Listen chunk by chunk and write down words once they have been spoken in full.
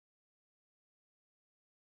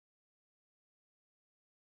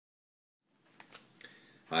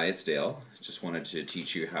Hi, it's Dale. Just wanted to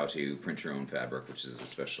teach you how to print your own fabric, which is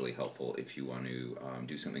especially helpful if you want to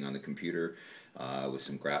do something on the computer with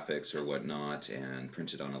some graphics or whatnot and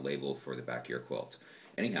print it on a label for the back of your quilt.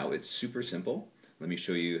 Anyhow, it's super simple. Let me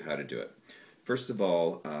show you how to do it. First of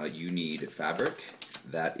all, you need fabric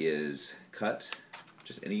that is cut,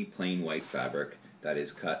 just any plain white fabric that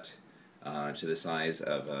is cut to the size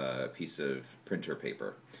of a piece of printer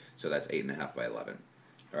paper. So that's 8.5 by 11.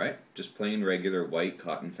 Alright, just plain regular white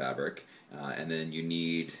cotton fabric, and then you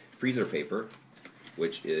need freezer paper,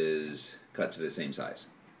 which is cut to the same size.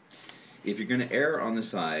 If you're going to err on the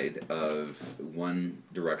side of one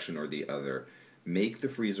direction or the other, make the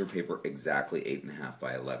freezer paper exactly 8.5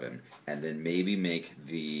 by 11, and then maybe make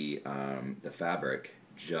the fabric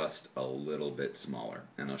just a little bit smaller,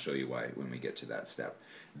 and I'll show you why when we get to that step.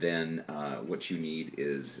 Then what you need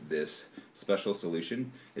is this special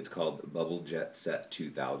solution. It's called Bubble Jet Set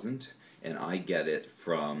 2000, and I get it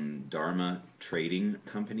from Dharma Trading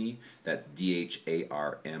Company. That's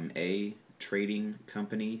D-H-A-R-M-A Trading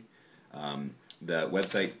Company. The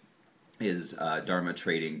website is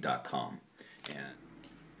dharmatrading.com. And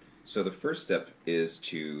so the first step is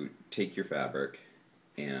to take your fabric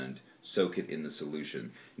and soak it in the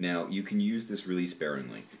solution. Now you can use this really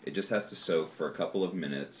sparingly. It just has to soak for a couple of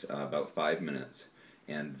minutes, about 5 minutes,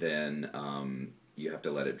 and then you have to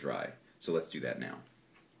let it dry. So let's do that now.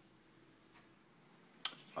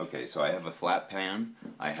 Okay, so I have a flat pan.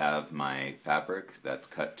 I have my fabric that's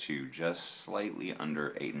cut to just slightly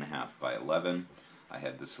under 8.5 by 11. I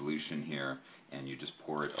have the solution here, and you just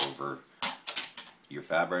pour it over your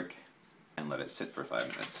fabric and let it sit for 5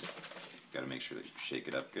 minutes. Got to make sure that you shake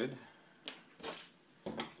it up good.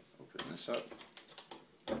 Open this up.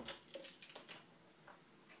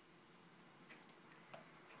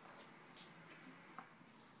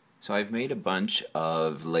 So I've made a bunch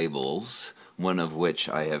of labels, one of which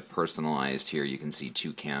I have personalized here. You can see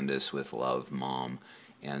to Candace with love, Mom.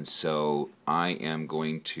 And so I am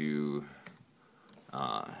going to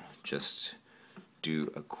just do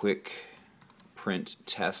a quick print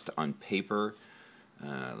test on paper.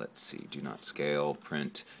 Let's see, do not scale,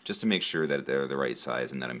 print, just to make sure that they're the right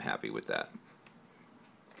size and that I'm happy with that.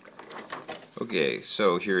 Okay,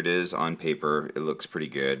 so here it is on paper. It looks pretty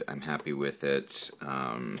good. I'm happy with it.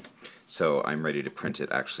 So I'm ready to print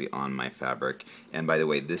it actually on my fabric. And by the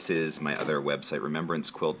way, this is my other website,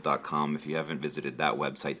 remembrancequilt.com. If you haven't visited that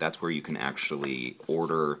website, that's where you can actually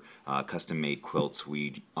order custom-made quilts.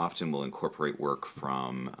 We often will incorporate work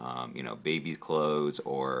from baby's clothes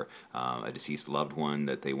or a deceased loved one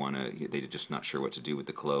that they're just not sure what to do with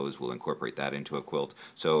the clothes. We'll incorporate that into a quilt.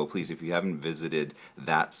 So please, if you haven't visited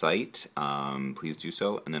that site, please do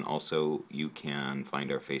so. And then also you can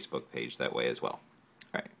find our Facebook page that way as well.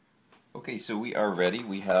 Okay, so we are ready.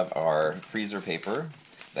 We have our freezer paper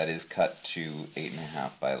that is cut to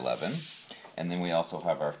 8.5 by 11, and then we also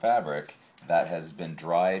have our fabric that has been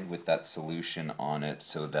dried with that solution on it,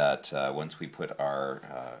 so that once we put our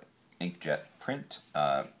inkjet print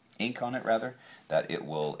ink on it, that it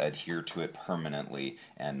will adhere to it permanently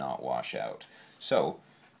and not wash out. So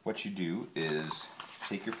what you do is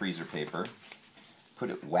take your freezer paper, put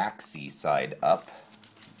it waxy side up,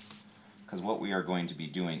 because what we are going to be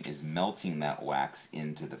doing is melting that wax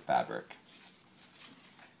into the fabric.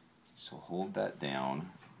 So hold that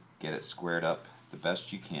down, get it squared up the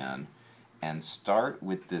best you can, and start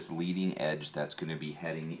with this leading edge that's going to be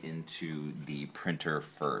heading into the printer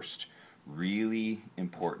first. Really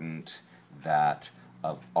important that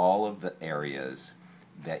of all of the areas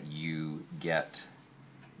that you get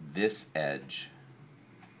this edge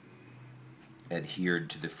adhered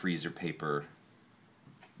to the freezer paper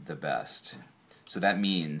the best. So that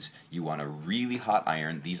means you want a really hot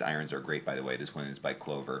iron. These irons are great, by the way. This one is by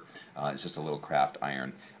Clover. It's just a little craft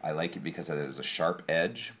iron. I like it because it has a sharp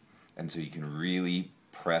edge, and so you can really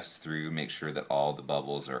press through, make sure that all the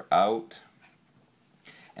bubbles are out,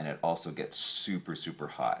 and it also gets super, super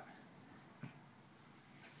hot.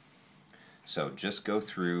 So just go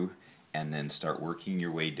through and then start working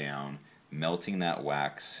your way down, melting that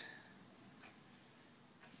wax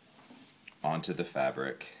onto the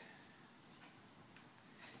fabric.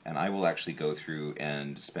 And I will actually go through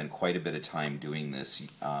and spend quite a bit of time doing this.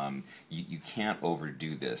 You can't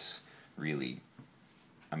overdo this, really.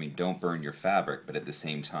 I mean, don't burn your fabric, but at the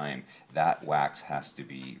same time, that wax has to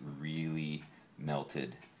be really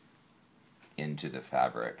melted into the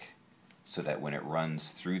fabric so that when it runs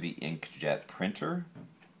through the inkjet printer,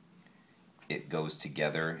 it goes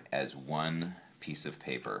together as one piece of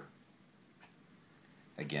paper.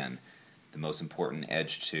 Again, the most important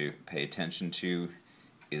edge to pay attention to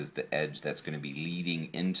is the edge that's going to be leading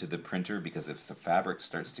into the printer, because if the fabric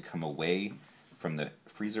starts to come away from the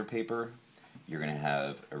freezer paper, you're going to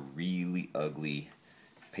have a really ugly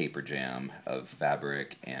paper jam of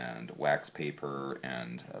fabric and wax paper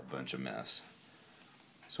and a bunch of mess.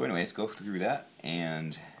 So anyways, go through that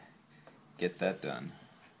and get that done.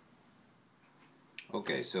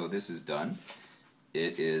 Okay, so this is done.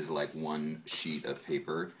 It is like one sheet of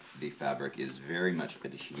paper. The fabric is very much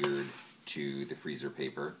adhered to the freezer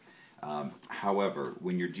paper. However,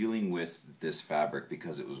 when you're dealing with this fabric,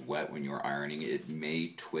 because it was wet when you were ironing, it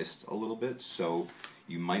may twist a little bit, so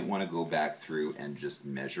you might want to go back through and just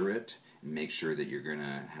measure it and make sure that you're going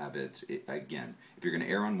to have again, if you're going to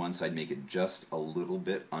err on one side, make it just a little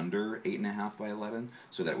bit under 8.5 by 11,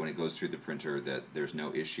 so that when it goes through the printer that there's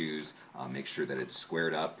no issues. Make sure that it's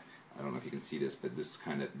squared up. I don't know if you can see this, but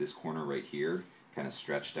this corner right here kind of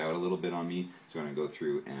stretched out a little bit on me, so I'm going to go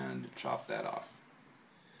through and chop that off.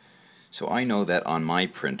 So I know that on my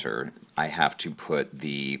printer I have to put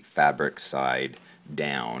the fabric side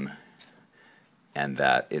down, and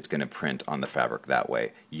that it's going to print on the fabric that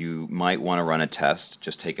way. You might want to run a test.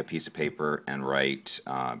 Just take a piece of paper and write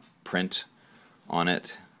print on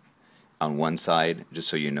it on one side, just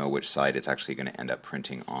so you know which side it's actually going to end up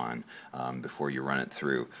printing on before you run it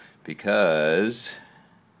through, because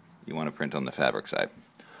you want to print on the fabric side.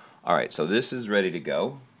 Alright, so this is ready to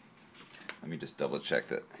go. Let me just double check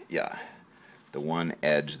that. Yeah, the one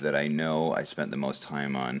edge that I know I spent the most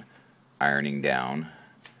time on ironing down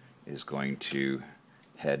is going to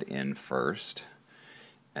head in first,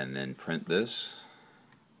 and then print this.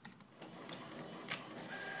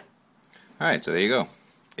 Alright, so there you go.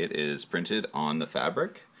 It is printed on the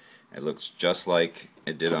fabric. It looks just like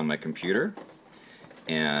it did on my computer,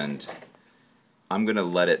 and I'm going to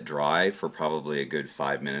let it dry for probably a good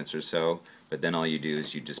 5 minutes or so, but then all you do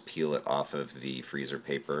is you just peel it off of the freezer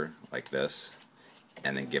paper like this,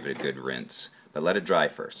 and then give it a good rinse. But let it dry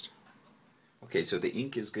first. Okay, so the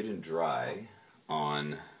ink is good and dry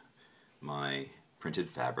on my printed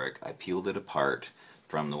fabric. I peeled it apart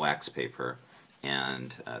from the wax paper,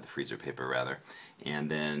 and the freezer paper rather,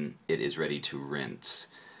 and then it is ready to rinse.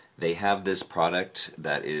 They have this product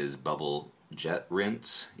that is bubble jet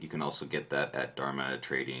rinse. You can also get that at Dharma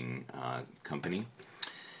Trading Company,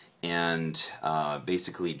 and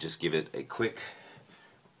basically just give it a quick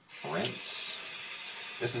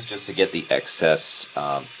rinse. This is just to get the excess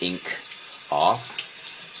ink off,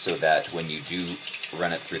 so that when you do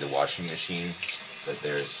run it through the washing machine, that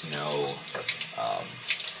there's no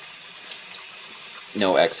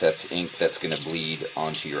excess ink that's going to bleed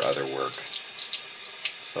onto your other work.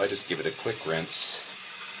 So I just give it a quick rinse.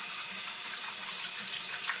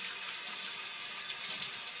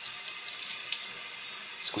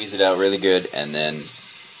 Squeeze it out really good, and then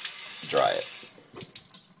dry it.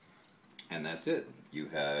 And that's it. You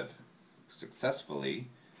have successfully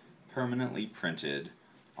permanently printed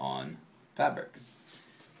on fabric.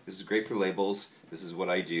 This is great for labels. This is what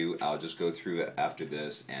I do. I'll just go through it after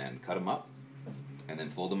this and cut them up, and then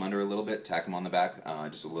fold them under a little bit, tack them on the back,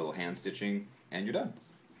 just a little hand stitching, and you're done.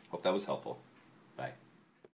 Hope that was helpful. Bye.